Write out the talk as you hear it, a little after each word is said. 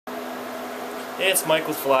Hey, it's Mike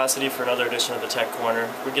with Velocity for another edition of the Tech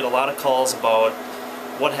Corner. We get a lot of calls about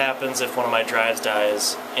what happens if one of my drives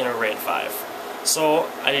dies in a RAID 5. So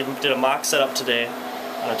I did a mock setup today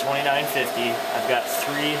on a 2950. I've got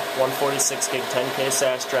three 146 gig 10K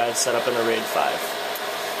SAS drives set up in a RAID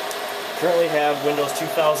 5. Currently have Windows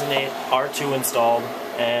 2008 R2 installed,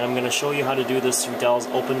 and I'm going to show you how to do this through Dell's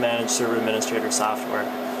OpenManage Server Administrator software.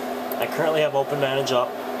 I currently have OpenManage up.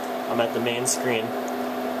 I'm at the main screen.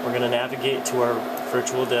 We're going to navigate to our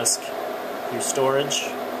virtual disk through storage,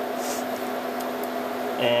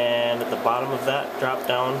 and at the bottom of that drop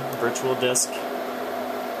down virtual disk,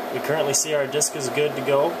 we currently see our disk is good to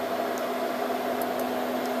go.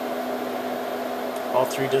 All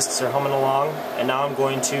three disks are humming along, and now I'm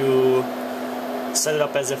going to set it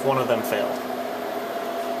up as if one of them failed.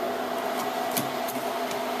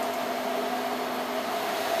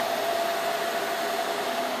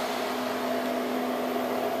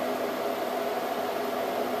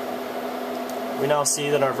 We now see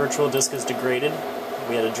that our virtual disk is degraded.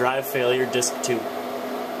 We had a drive failure, disk 2.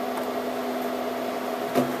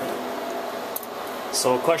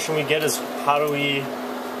 So a question we get is, how do we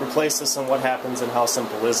replace this and what happens and how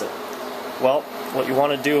simple is it? Well, what you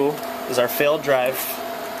want to do is our failed drive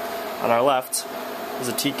on our left is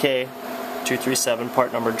a TK237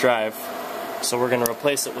 part number drive. So we're going to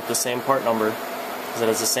replace it with the same part number because it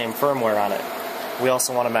has the same firmware on it. We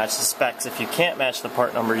also want to match the specs. If you can't match the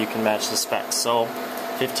part number, you can match the specs. So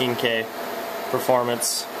 15K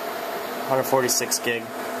performance, 146 gig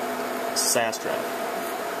SAS drive.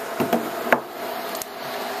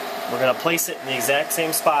 We're going to place it in the exact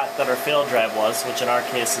same spot that our failed drive was, which in our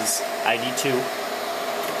case is ID2.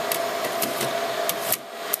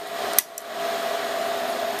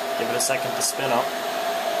 Give it a second to spin up.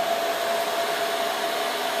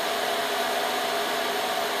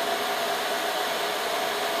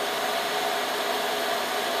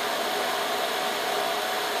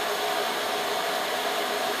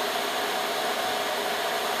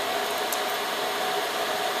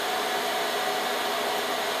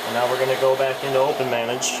 And now we're going to go back into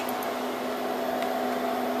OpenManage.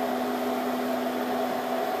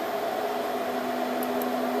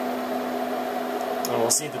 And we'll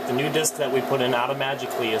see that the new disk that we put in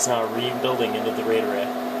automagically is now rebuilding into the RAID array.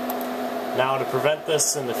 Now, to prevent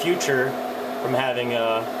this in the future from having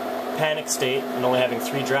a panic state and only having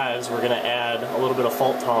 3 drives, we're going to add a little bit of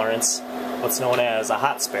fault tolerance, what's known as a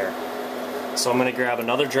hot spare. So I'm going to grab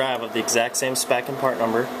another drive of the exact same spec and part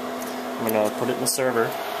number. I'm going to put it in the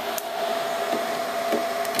server.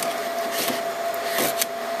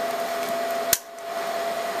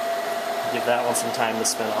 Give that one some time to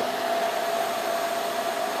spin up.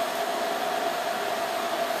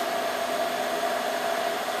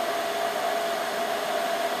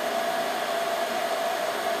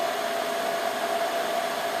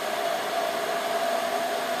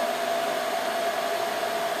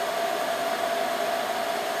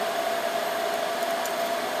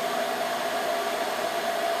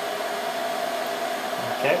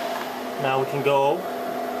 Okay, now we can go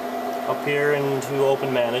up here into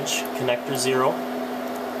OpenManage, connector 0,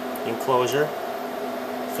 enclosure,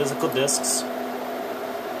 physical disks,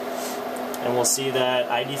 and we'll see that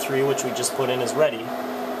ID3, which we just put in, is ready.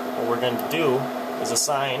 What we're going to do is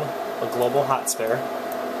assign a global hot spare,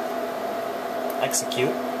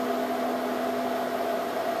 execute,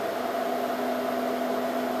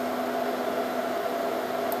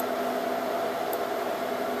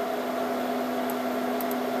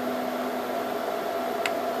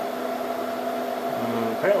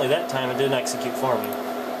 apparently that time it didn't execute for me.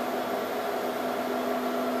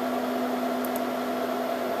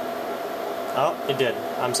 Oh, it did.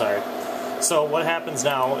 I'm sorry. So what happens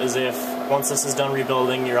now is, if once this is done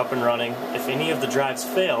rebuilding, you're up and running, if any of the drives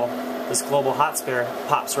fail, this global hot spare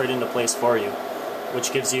pops right into place for you,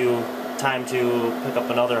 which gives you time to pick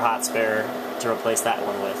up another hot spare to replace that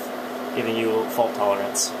one with, giving you fault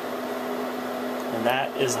tolerance. And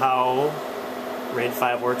that is how RAID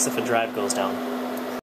 5 works if a drive goes down.